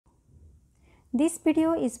This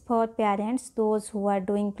video is for parents, those who are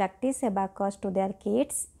doing practice abacus to their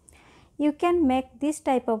kids. You can make this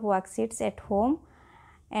type of worksheets at home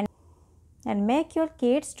and make your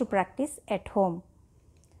kids to practice at home.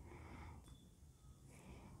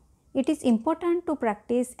 It is important to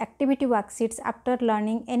practice activity worksheets after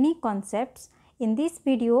learning any concepts. In this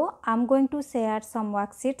video, I am going to share some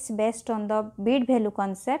worksheets based on the bead value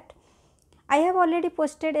concept. I have already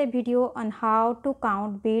posted a video on how to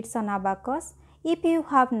count beads on abacus. If you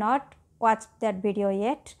have not watched that video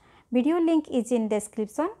yet, video link is in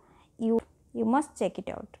description. You must check it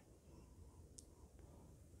out.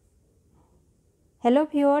 Hello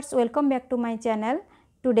viewers, welcome back to my channel.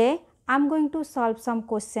 Today I am going to solve some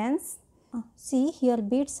questions. See, here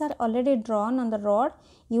beads are already drawn on the rod.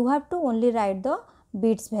 You have to only write the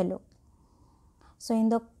beads value. So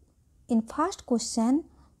in first question,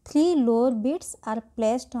 3 lower beads are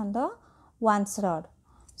placed on the ones rod.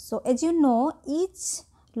 So as you know, each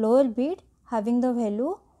lower bead having the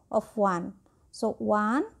value of 1. So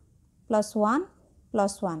 1 plus 1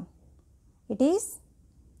 plus 1, it is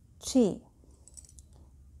 3.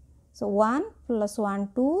 So 1 plus 1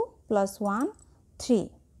 2 plus 1 3.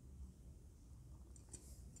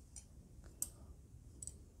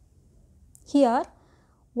 Here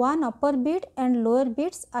one upper bead and lower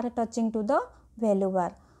beads are touching to the value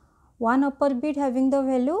bar. One upper bead having the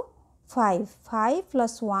value 5. 5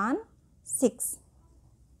 plus 1 6.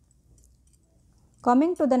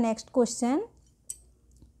 Coming to the next question,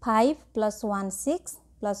 5 plus 1 6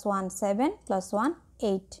 plus 1 7 plus 1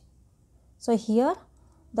 8. So here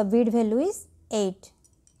the bead value is 8.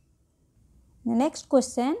 The next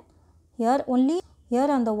question, here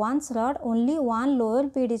on the ones rod only one lower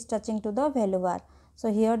bead is touching to the value bar.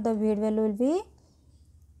 So here the bead value will be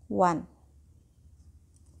 1.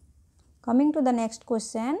 Coming to the next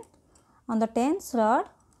question, on the tens rod,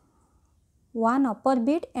 one upper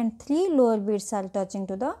bead and 3 lower beads are touching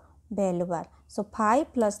to the value bar. So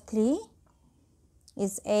 5 plus 3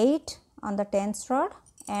 is 8 on the tens rod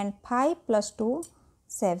and 5 plus 2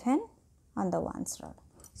 7 on the ones rod.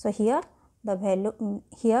 So here the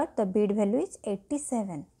bead value is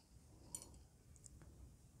 87.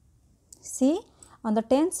 See, on the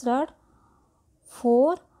tens rod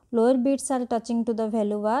 4 lower beads are touching to the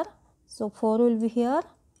value bar. So 4 will be here.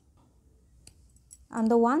 On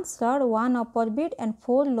the ones rod, one upper bead and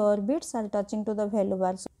 4 lower beads are touching to the value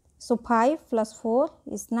bar. So 5 plus 4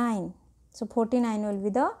 is 9. So 49 will be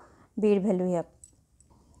the bead value here.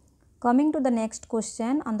 Coming to the next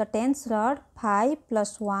question, on the tens rod 5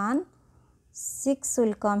 plus 1 6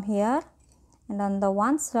 will come here, and on the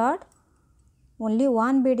ones rod only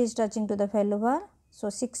one bead is touching to the value bar. So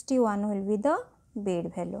 61 will be the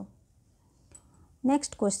bead value.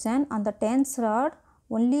 Next question, on the tens rod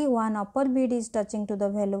only one upper bead is touching to the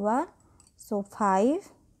value bar. So 5,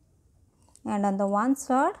 and on the ones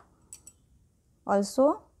rod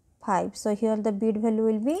also 5. So here the bead value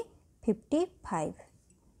will be 55.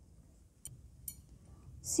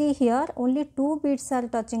 See, here only 2 beads are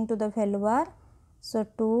touching to the value bar. So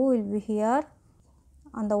 2 will be here.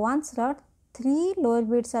 On the ones rod 3 lower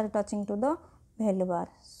beads are touching to the value bar.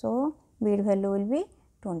 So bead value will be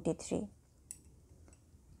 23.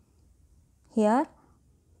 Here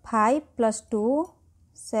 5 plus 2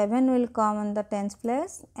 7 will come on the tens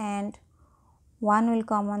place and 1 will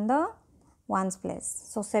come on the ones place.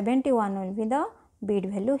 So 71 will be the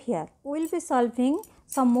bead value here. We will be solving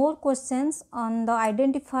some more questions on the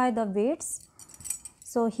identify the beads.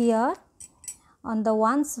 So here on the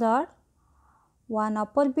ones rod one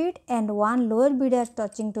upper bead and one lower bead are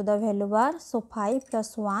touching to the value bar. So 5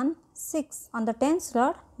 plus 1 6. On the tens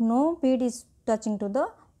rod no bead is touching to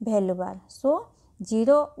the value bar. So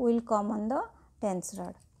 0 will come on the tens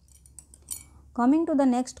rod. Coming to the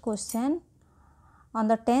next question, on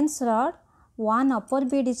the tens rod one upper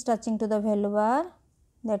bead is touching to the value bar,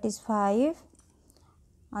 that is 5.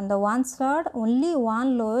 On the ones rod only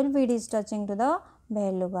one lower bead is touching to the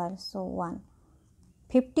value bar. So 1.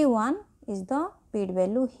 51 is the bead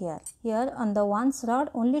value here. Here on the ones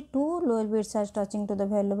rod only 2 lower beads are touching to the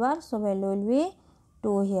value bar. So value will be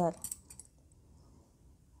 2 here.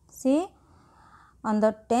 See, on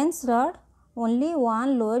the tens rod only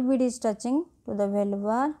one lower bead is touching to the value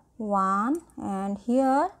bar 1, and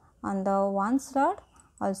here on the ones rod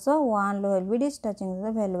also one lower bead is touching to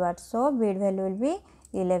the value bar. So bead value will be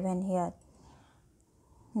 11 here.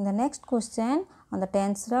 In the next question, on the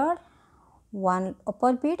tens rod one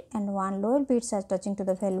upper bead and one lower beads are touching to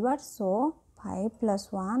the value bar. So 5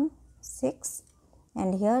 plus 1 6,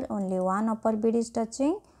 and here only one upper bead is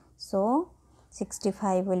touching. So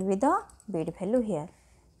 65 will be the bead value here.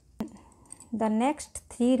 the next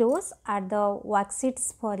 3 rows are the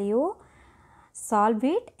worksheets for you. Solve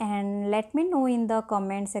it and let me know in the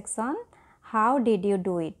comment section how did you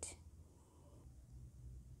do it.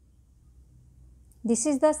 This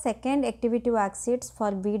is the second activity worksheets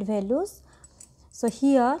for bead values. So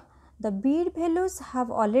here the bead values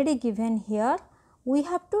have already given here. We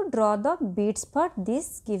have to draw the beads for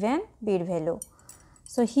this given bead value.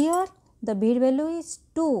 So here the bead value is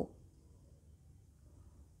 2.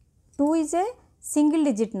 2 is a single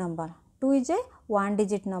digit number. 2 is a one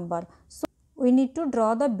digit number. So we need to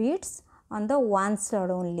draw the beads on the one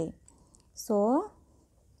side only. So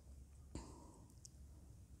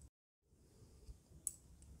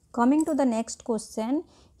coming to the next question,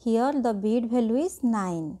 here the bead value is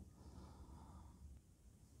 9.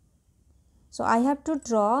 So I have to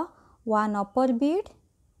draw one upper bead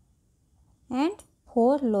and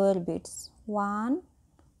 4 lower beads. 1,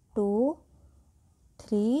 2,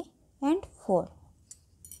 3 and 4.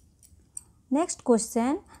 Next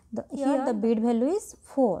question, here the bead value is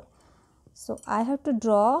 4. So I have to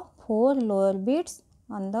draw 4 lower beads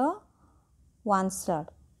on the one side.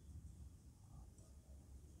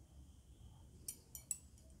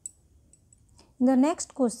 In the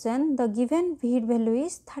next question, the given bead value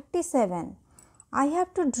is 37. I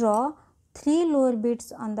have to draw 3 lower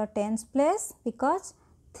beads on the tens place because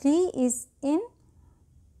 3 is in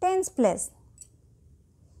tens place.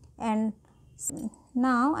 And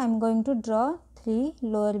now I am going to draw 3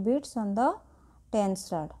 lower beads on the tens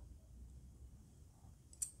rod.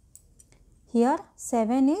 Here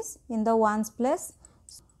 7 is in the ones place.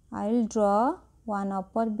 I will draw one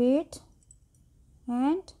upper bead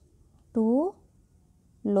and 2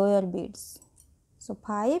 lower beads. So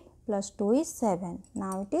 5 plus 2 is 7.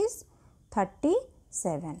 Now it is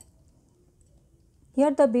 37.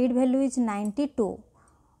 Here the bead value is 92.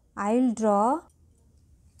 I will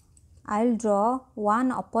draw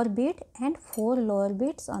one upper bead and 4 lower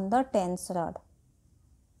beads on the tens rod.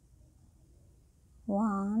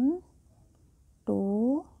 1,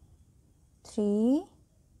 2, 3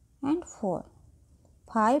 and 4.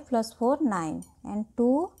 5 plus 4 9 and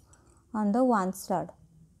 2 on the ones rod.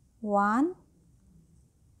 1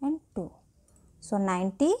 and 2. So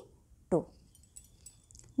 92.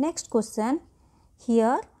 Next question,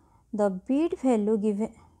 here the bead value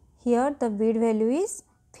given, here the bead value is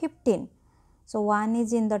 15. So 1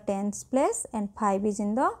 is in the tens place and 5 is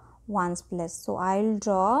in the ones place. So I will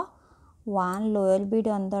draw one lower bead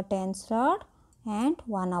on the tens rod and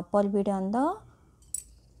one upper bead on the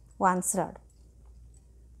ones rod.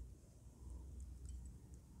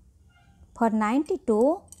 For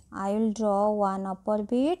 92, I will draw one upper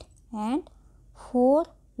bead and 4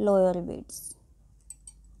 lower beads.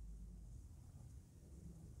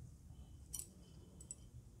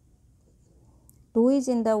 Two is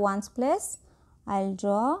in the ones place. I will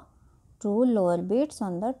draw 2 lower beads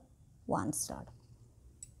on the ones rod.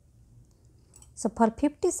 So for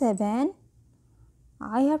 57,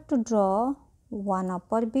 I have to draw one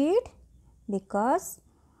upper bead because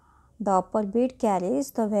the upper bead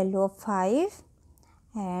carries the value of 5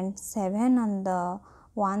 and 7 on the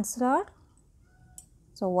ones rod.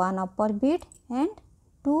 So one upper bead and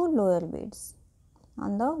 2 lower beads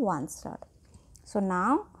on the ones rod. So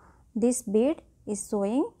now this bead is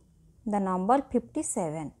showing the number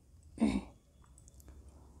 57.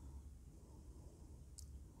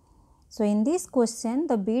 So in this question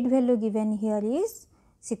the bead value given here is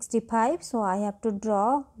 65. So I have to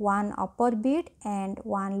draw one upper bead and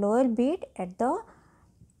one lower bead at the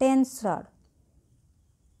tens rod.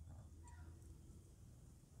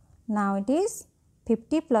 Now it is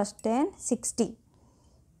 50 plus 10, 60.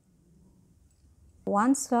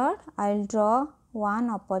 Ones rod, I will draw one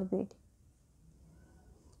upper bead.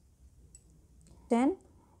 Then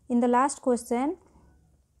in the last question,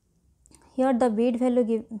 here the bead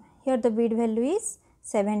value is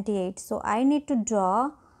 78. So I need to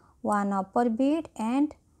draw one upper bead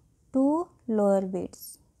and 2 lower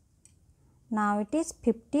beads. Now it is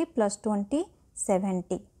 50 plus 20,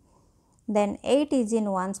 70. Then 8 is in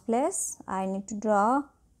ones place. I need to draw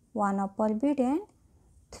one upper bead and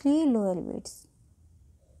 3 lower beads.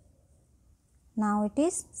 Now it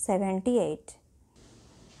is 78.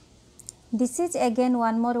 This is again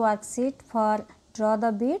one more worksheet for draw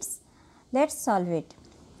the beads. Let's solve it.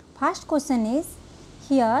 First question is,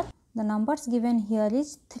 here the numbers given here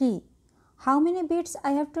is 3. How many beads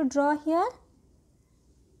I have to draw here?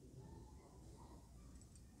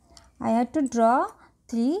 I have to draw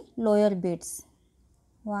 3 lower beads.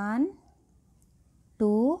 1,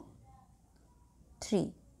 2,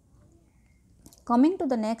 3. Coming to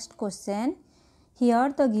the next question,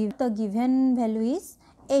 here the given value is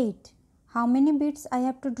 8. How many beads I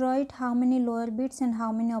have to draw it? How many lower beads and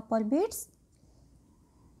how many upper beads?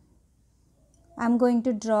 I am going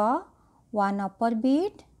to draw 1 upper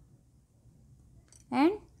bead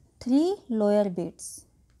and 3 lower beads.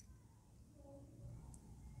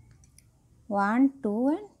 1, 2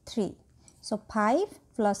 and 3. So 5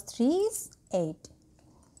 plus 3 is 8.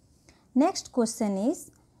 Next question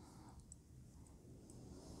is,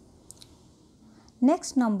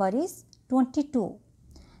 next number is 22.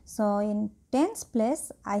 So in tens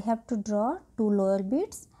place I have to draw 2 lower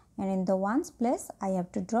beads, and in the ones place I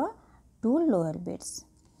have to draw 2 lower beads.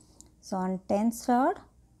 So on tens rod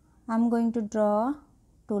I am going to draw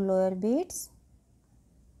 2 lower beads,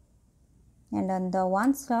 and on the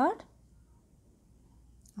ones rod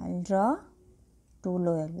I will draw 2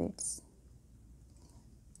 lower beads.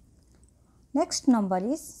 Next number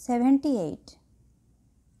is 78.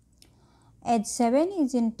 As 7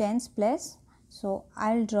 is in tens place, so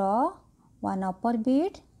I will draw 1 upper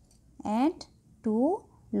bead and 2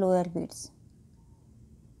 lower beads.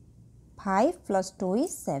 5 plus 2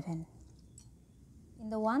 is 7. In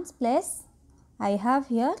the ones place I have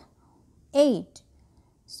here 8.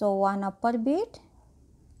 So 1 upper bead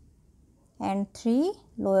and 3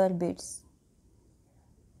 lower beads.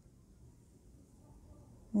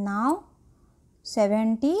 Now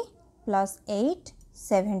 70 plus 8,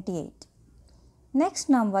 78. Next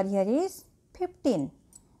number here is 15.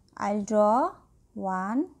 I will draw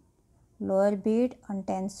 1 lower bead on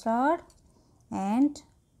tens rod and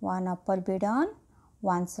 1 upper bead on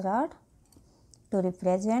ones rod to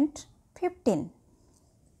represent 15.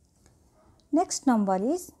 Next number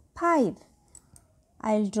is 5.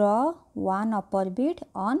 I will draw 1 upper bead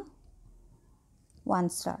on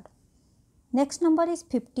ones rod. Next number is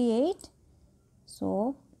 58.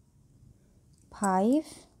 So 5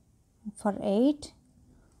 for 8,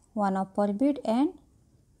 1 upper bead and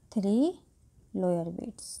 3 lower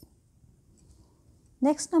beads.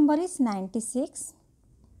 Next number is 96.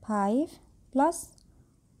 5 plus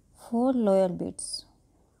 4 lower beads.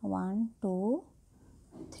 1, 2,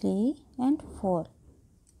 3 and 4.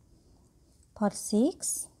 For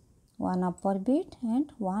 6, 1 upper bead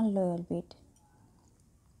and 1 lower bead.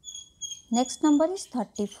 Next number is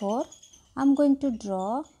 34. I am going to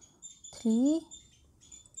draw 3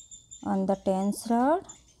 on the tens rod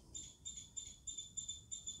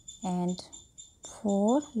and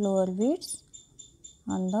 4 lower beads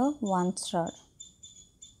on the ones rod.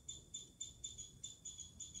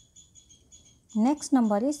 Next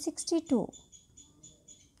number is 62.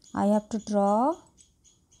 I have to draw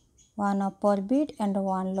 1 upper bead and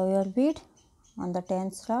 1 lower bead on the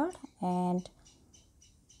tens rod and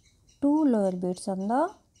 2 lower beads on the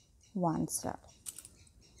ones rod.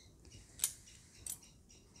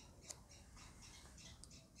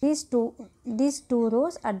 These two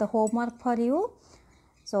rows are the homework for you.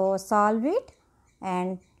 So solve it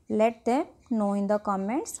and let them know in the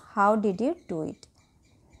comments how did you do it.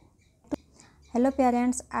 Hello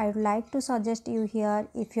parents, I would like to suggest you here,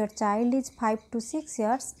 if your child is 5 to 6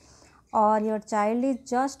 years or your child is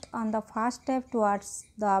just on the first step towards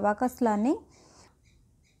the abacus learning,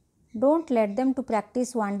 don't let them to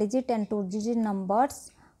practice 1 digit and 2 digit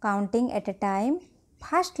numbers counting at a time.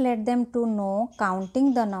 First let them to know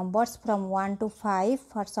counting the numbers from 1 to 5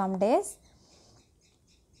 for some days.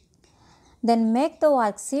 Then make the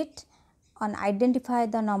worksheet on identify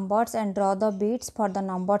the numbers and draw the beads for the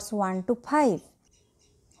numbers 1 to 5.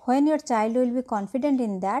 When your child will be confident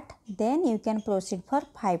in that, then you can proceed for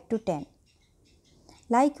 5 to 10.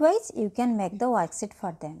 Likewise, you can make the worksheet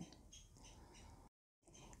for them.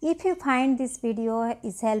 If you find this video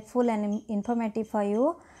is helpful and informative for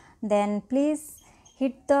you, then please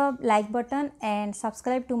hit the like button and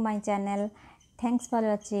subscribe to my channel. Thanks for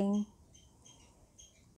watching.